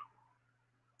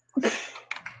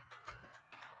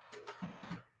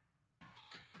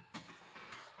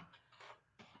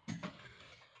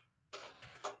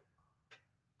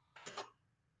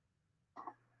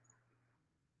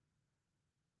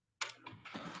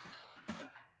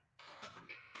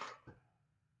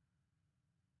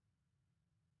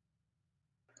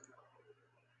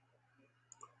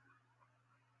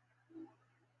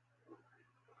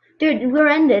 Dude, we're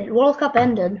ended. World Cup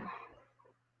ended.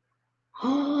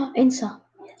 Insa.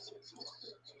 Yes.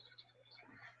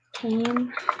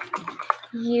 Can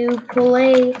you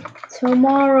play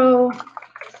tomorrow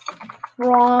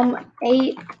from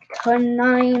 8 to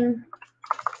 9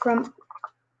 from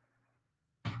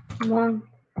 1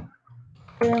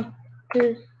 to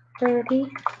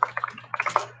 2:30?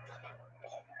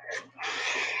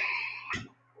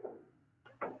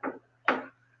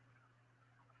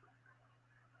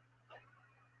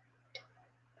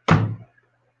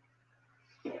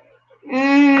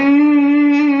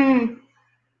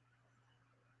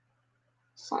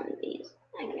 Sundays,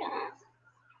 I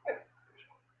guess.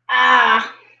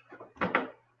 Ah!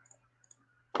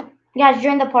 Guys,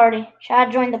 join the party.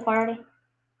 Chad, join the party.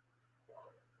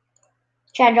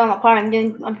 Chad, join the party.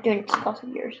 I'm doing stuff of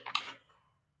yours.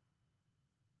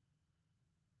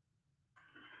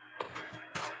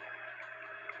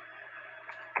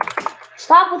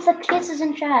 Stop with the kisses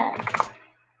in chat.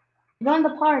 Join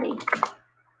the party.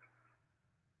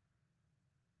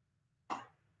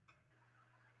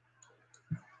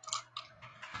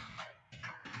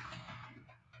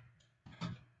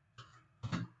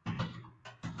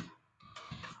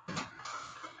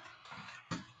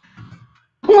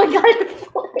 Oh my god,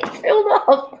 it filled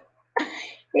up.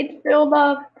 It filled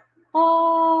up.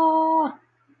 Oh.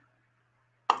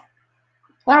 I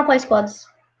want to play squads.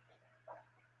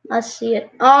 Let's see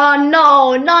it. Oh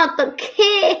no, not the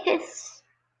kiss.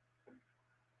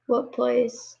 What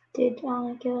place did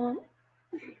I get?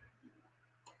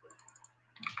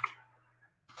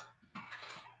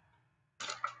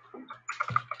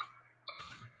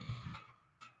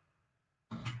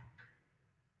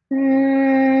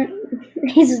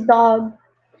 He's a dog.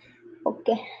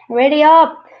 Okay, ready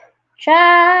up,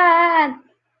 Chad.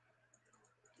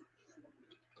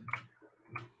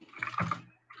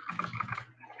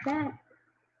 Chat.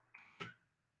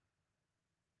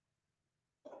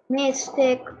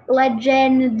 Mystic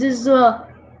Legends.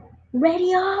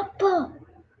 Ready up.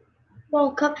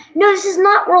 World Cup. No, this is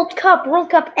not World Cup. World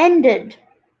Cup ended.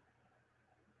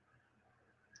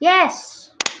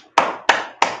 Yes.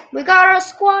 We got our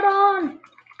squad on.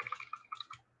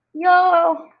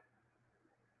 Yo.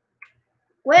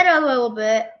 Wait a little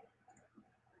bit.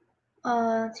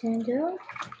 Tinder.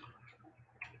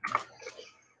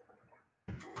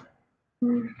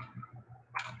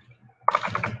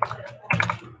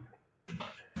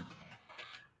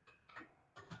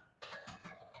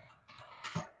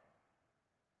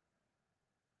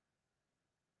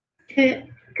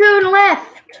 Coon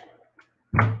left.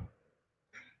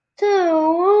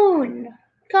 Coon.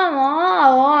 Come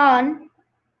on.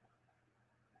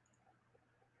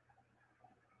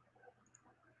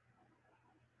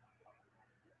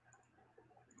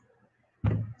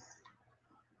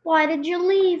 Why did you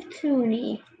leave,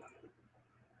 Toonie?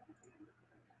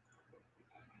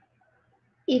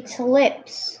 It's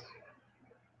lips.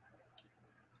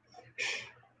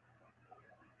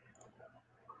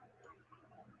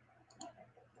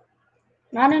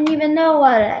 I don't even know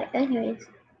what that. Anyways.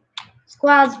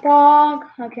 Squad's Frog.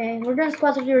 Okay, we're doing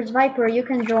squads of yours. Viper, you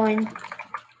can join.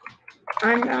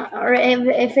 Or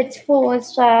if it's full,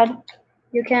 it's sad.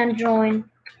 You can't join.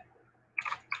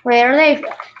 Wait, are they?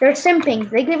 They're simping.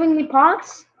 They giving me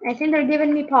pots? I think they're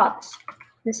giving me pots.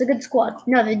 This is a good squad.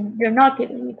 No, they're not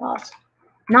giving me pots.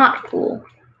 Not cool.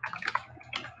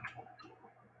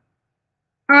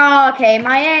 Okay,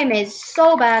 my aim is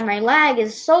so bad. My lag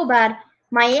is so bad.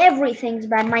 My everything's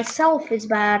bad. Myself is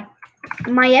bad.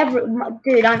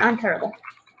 Dude, I'm terrible.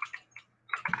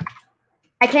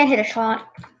 I can't hit a shot.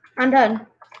 I'm done.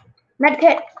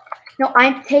 Medkit. No,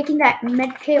 I'm taking that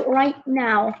medkit right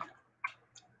now.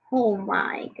 Oh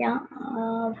my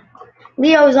god.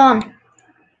 Leo's on.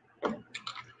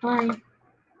 Fine.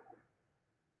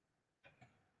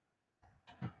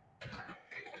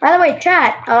 By the way,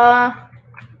 chat,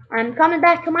 I'm coming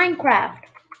back to Minecraft.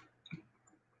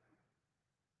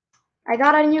 I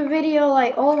got a new video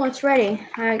like almost ready.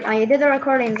 I did the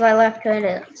recordings, I left to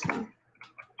edit, so.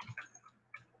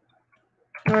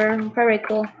 We're very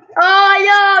cool.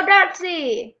 Oh, yo,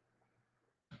 Darcy!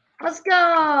 Let's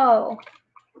go!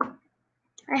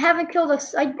 I haven't killed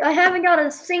I haven't got a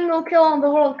single kill on the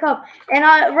World Cup, and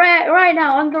right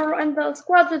now on the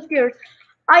squads with gears,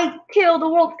 I killed the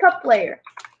World Cup player.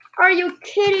 Are you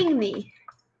kidding me?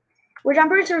 Which I'm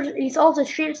pretty sure he's also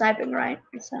stream sniping, right?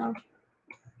 So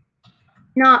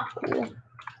not cool.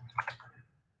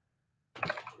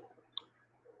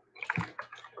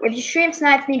 If you stream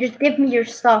snipe me, just give me your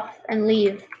stuff and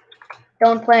leave.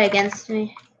 Don't play against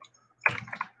me.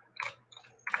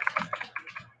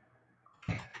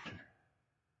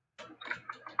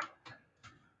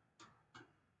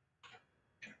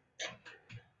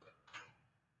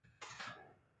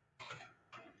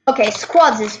 Okay,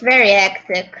 squads is very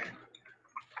hectic.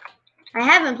 I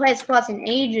haven't played squads in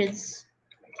ages.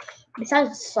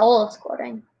 Besides solo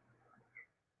squadding.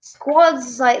 Squads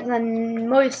is like the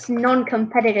most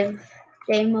non-competitive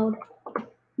game mode.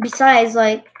 Besides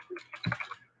like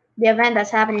the event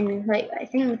that's happening, like I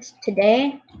think it's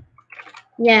today.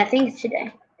 Yeah, I think it's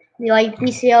today. The like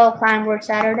PCL Clan War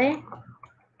Saturday,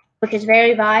 which is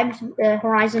very vibes.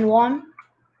 Horizon 1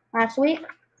 last week.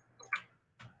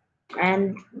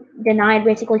 And denied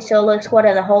basically solo squad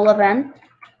of the whole event.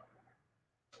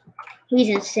 He's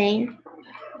insane.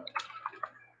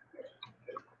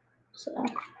 So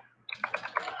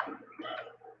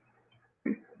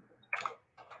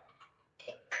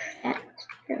yeah,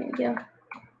 there we go.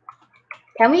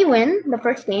 Can we win the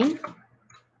first game?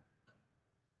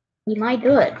 We might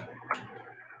do it.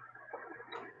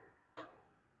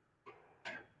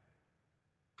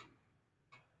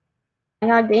 I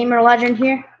got gamer legend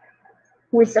here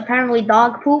with apparently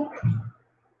dog poop.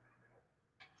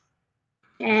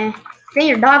 See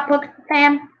your dog poop,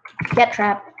 fam? Get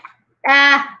trapped.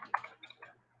 Ah.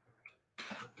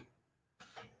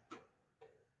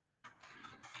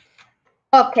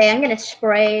 Okay, I'm gonna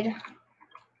sprayed.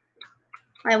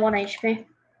 I have 1 HP.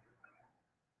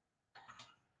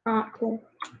 Oh, cool.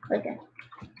 Okay.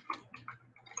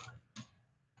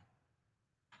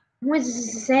 What's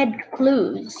Z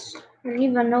clues? I don't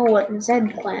even know what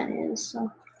Z clan is.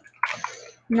 So.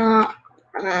 No.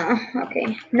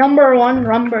 Okay. Number 1,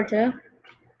 number 2.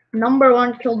 Number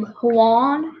 1 killed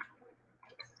Juan.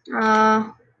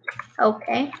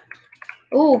 Okay.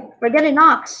 Ooh, we're getting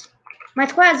knocks. My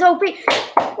squad's OP. We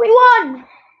won!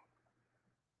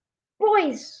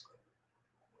 Boys!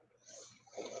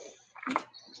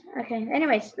 Okay,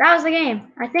 anyways, that was the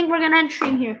game. I think we're gonna end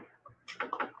stream here.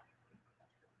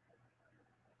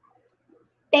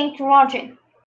 Thanks for watching.